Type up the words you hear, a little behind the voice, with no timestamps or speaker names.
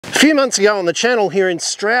A few months ago on the channel here in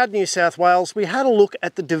Stroud, New South Wales, we had a look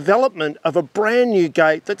at the development of a brand new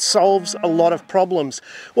gate that solves a lot of problems.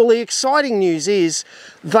 Well, the exciting news is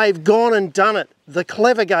they've gone and done it. The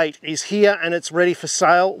Clever Gate is here and it's ready for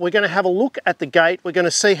sale. We're going to have a look at the gate, we're going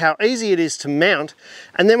to see how easy it is to mount,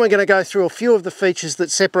 and then we're going to go through a few of the features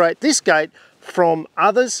that separate this gate from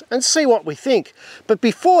others and see what we think. But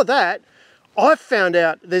before that, I've found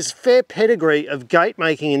out there's a fair pedigree of gate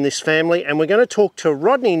making in this family, and we're going to talk to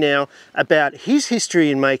Rodney now about his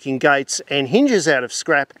history in making gates and hinges out of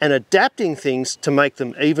scrap and adapting things to make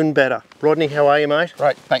them even better. Rodney, how are you, mate?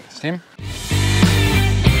 Great, thanks, Tim.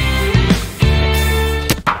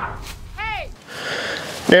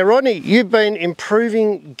 Now, Rodney, you've been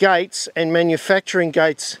improving gates and manufacturing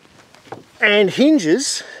gates and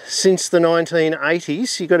hinges since the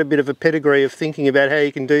 1980s. You've got a bit of a pedigree of thinking about how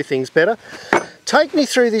you can do things better. Take me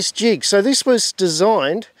through this jig. So this was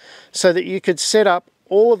designed so that you could set up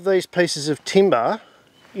all of these pieces of timber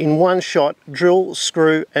in one shot, drill,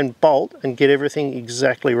 screw and bolt, and get everything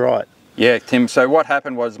exactly right. Yeah, Tim, so what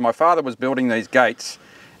happened was my father was building these gates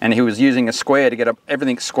and he was using a square to get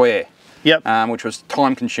everything square. Yep. Which was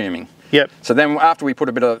time consuming. Yep. So then after we put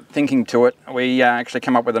a bit of thinking to it, we actually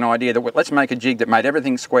came up with an idea that let's make a jig that made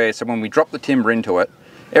everything square, so when we dropped the timber into it,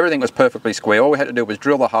 everything was perfectly square. All we had to do was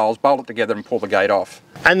drill the holes, bolt it together and pull the gate off.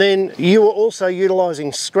 And then you were also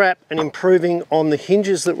utilising scrap and improving on the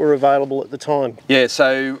hinges that were available at the time. Yeah,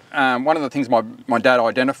 so one of the things my dad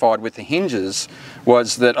identified with the hinges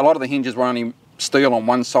was that a lot of the hinges were only steel on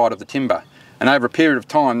one side of the timber, and over a period of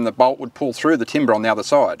time the bolt would pull through the timber on the other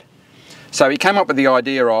side. So he came up with the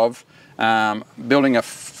idea of building a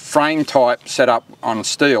frame type setup on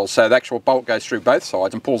steel, so the actual bolt goes through both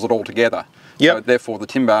sides and pulls it all together. Yep. So therefore the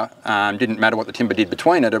timber, didn't matter what the timber did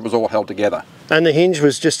between it, it was all held together. And the hinge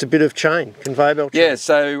was just a bit of chain, conveyor belt chain? Yeah,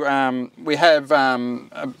 so we have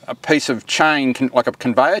a piece of chain, like a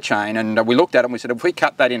conveyor chain, and we looked at it and we said if we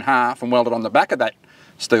cut that in half and weld it on the back of that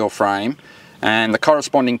steel frame, and the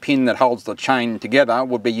corresponding pin that holds the chain together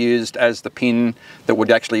would be used as the pin that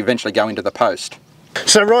would actually eventually go into the post.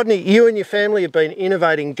 So Rodney, you and your family have been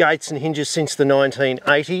innovating gates and hinges since the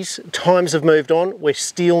 1980s. Times have moved on, we're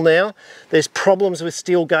steel now. There's problems with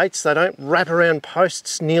steel gates, they don't wrap around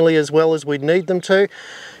posts nearly as well as we'd need them to.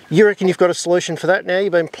 You reckon you've got a solution for that now?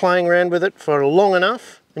 You've been playing around with it for long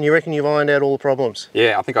enough and you reckon you've ironed out all the problems?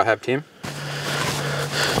 Yeah, I think I have, Tim.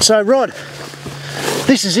 So Rod,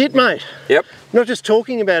 this is it, mate. Yep. Not just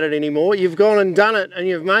talking about it anymore, you've gone and done it and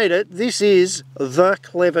you've made it. This is the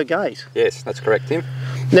Clever Gate. Yes, that's correct, Tim.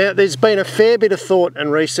 Now, there's been a fair bit of thought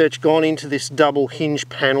and research gone into this double hinge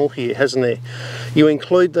panel here, hasn't there? You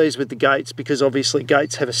include these with the gates because obviously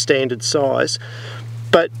gates have a standard size,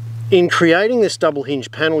 but in creating this double hinge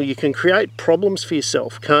panel, you can create problems for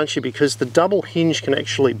yourself, can't you? Because the double hinge can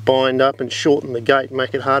actually bind up and shorten the gate and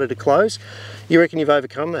make it harder to close. You reckon you've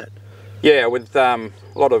overcome that? Yeah, with a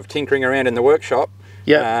lot of tinkering around in the workshop,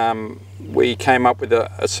 we came up with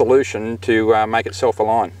a solution to make it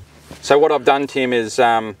self-align. So what I've done, Tim, is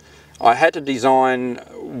I had to design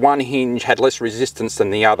one hinge had less resistance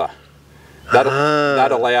than the other.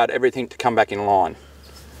 That allowed everything to come back in line.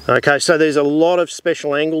 Okay, so there's a lot of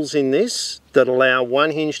special angles in this that allow one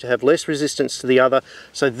hinge to have less resistance to the other,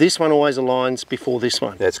 so this one always aligns before this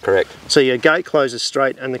one. That's correct. So your gate closes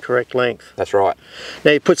straight and the correct length. That's right.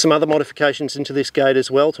 Now you put some other modifications into this gate as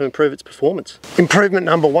well to improve its performance. Improvement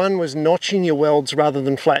number one was notching your welds rather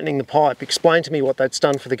than flattening the pipe. Explain to me what that's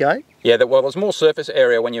done for the gate. Yeah, well, there's more surface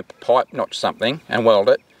area when you pipe notch something and weld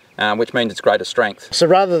it, which means it's greater strength. So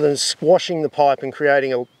rather than squashing the pipe and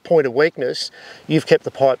creating a point of weakness, you've kept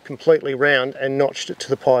the pipe completely round and notched it to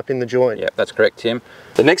the pipe in the joint. Yeah, that's correct, Tim.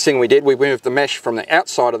 The next thing we did, we moved the mesh from the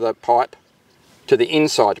outside of the pipe to the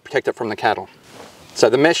inside to protect it from the cattle. So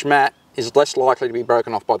the mesh mat is less likely to be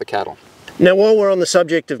broken off by the cattle. Now, while we're on the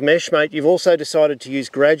subject of mesh, mate, you've also decided to use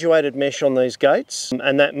graduated mesh on these gates,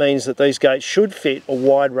 and that means that these gates should fit a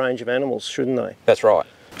wide range of animals, shouldn't they? That's right.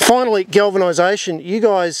 Finally, galvanisation. You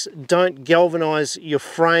guys don't galvanise your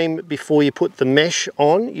frame before you put the mesh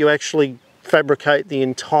on. You actually fabricate the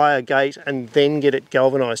entire gate and then get it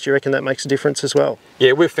galvanised. Do you reckon that makes a difference as well?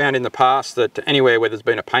 Yeah, we've found in the past that anywhere where there's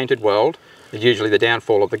been a painted weld is usually the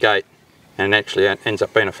downfall of the gate, and actually it ends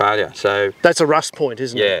up being a failure. So that's a rust point,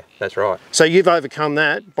 isn't it? Yeah, that's right. So you've overcome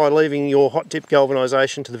that by leaving your hot dip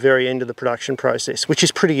galvanisation to the very end of the production process, which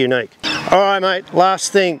is pretty unique. All right, mate,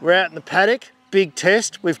 last thing. We're out in the paddock. Big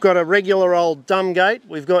test. We've got a regular old dumb gate.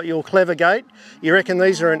 We've got your Clever Gate. You reckon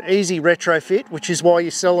these are an easy retrofit, which is why you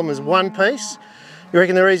sell them as one piece? You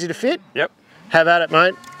reckon they're easy to fit? Yep. Have at it,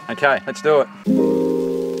 mate. Okay, let's do it.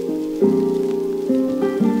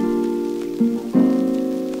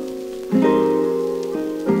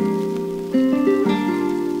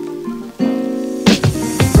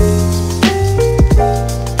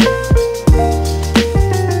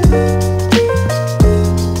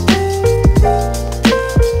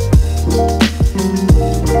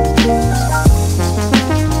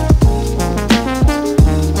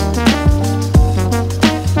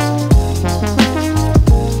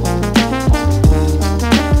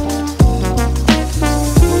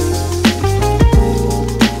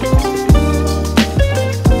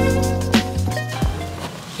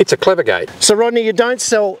 It's a clever gate. So Rodney, you don't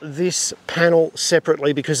sell this panel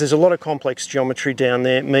separately because there's a lot of complex geometry down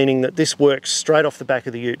there, meaning that this works straight off the back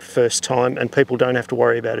of the ute first time and people don't have to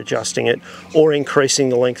worry about adjusting it or increasing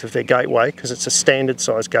the length of their gateway because it's a standard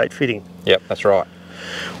size gate fitting. Yep, that's right.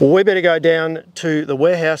 Well, we better go down to the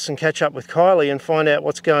warehouse and catch up with Kylie and find out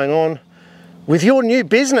what's going on with your new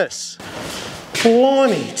business.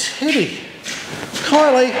 Blimey, Teddy.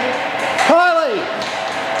 Kylie!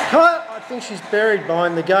 I think she's buried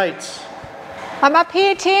behind the gates. I'm up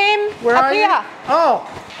here, Tim. Where up are here. you?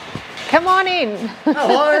 Oh. Come on in.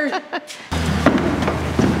 Hello.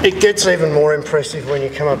 It gets even more impressive when you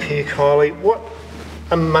come up here, Kylie. What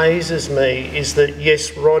amazes me is that,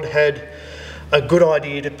 yes, Rod had a good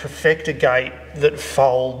idea to perfect a gate that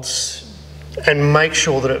folds and make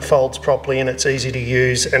sure that it folds properly and it's easy to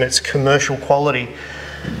use and it's commercial quality.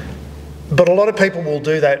 But a lot of people will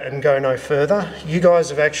do that and go no further. You guys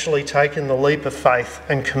have actually taken the leap of faith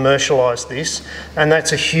and commercialised this, and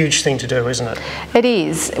that's a huge thing to do, isn't it? It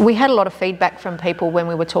is. We had a lot of feedback from people when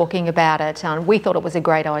we were talking about it. We thought it was a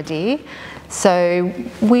great idea. So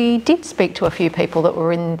we did speak to a few people that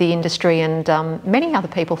were in the industry, and many other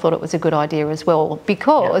people thought it was a good idea as well,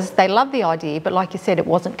 because they loved the idea, but like you said, it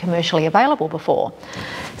wasn't commercially available before.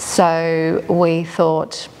 So we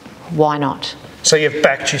thought, why not? So you've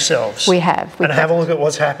backed yourselves. We have. And have a look at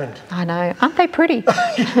what's happened. I know. Aren't they pretty?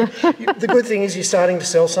 The good thing is you're starting to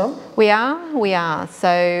sell some. We are.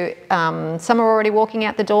 So some are already walking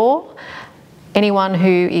out the door. Anyone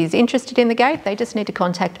who is interested in the gate, they just need to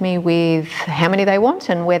contact me with how many they want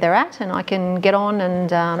and where they're at, and I can get on and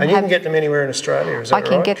and you can get them anywhere in Australia, is that right? I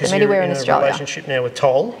can get them anywhere in Australia. You're in a relationship now with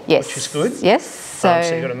Toll, yes, which is good. Yes. So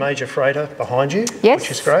you've got a major freighter behind you, yes,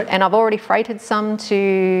 which is great. And I've already freighted some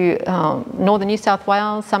to northern New South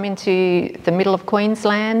Wales, some into the middle of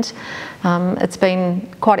Queensland. It's been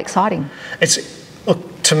quite exciting.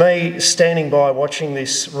 Look, to me, standing by watching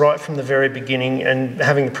this right from the very beginning and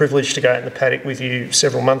having the privilege to go out in the paddock with you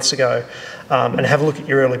several months ago and have a look at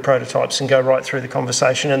your early prototypes and go right through the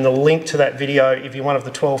conversation, and the link to that video, if you're one of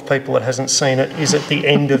the 12 people that hasn't seen it, is at the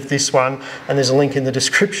end of this one, and there's a link in the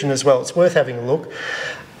description as well. It's worth having a look.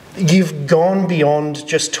 You've gone beyond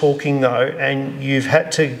just talking though, and you've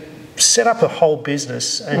had to set up a whole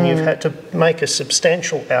business and you've had to make a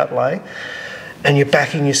substantial outlay. And you're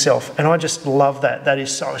backing yourself, and I just love that. That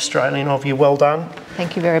is so Australian of you. Well done.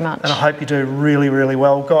 Thank you very much. And I hope you do really, really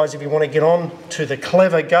well. Guys, if you want to get on to the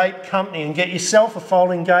Clever Gate Company and get yourself a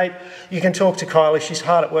folding gate, you can talk to Kylie. She's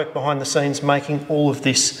hard at work behind the scenes making all of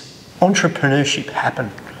this entrepreneurship happen.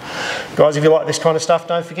 Guys, if you like this kind of stuff,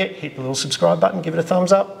 don't forget, hit the little subscribe button, give it a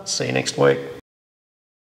thumbs up. See you next week.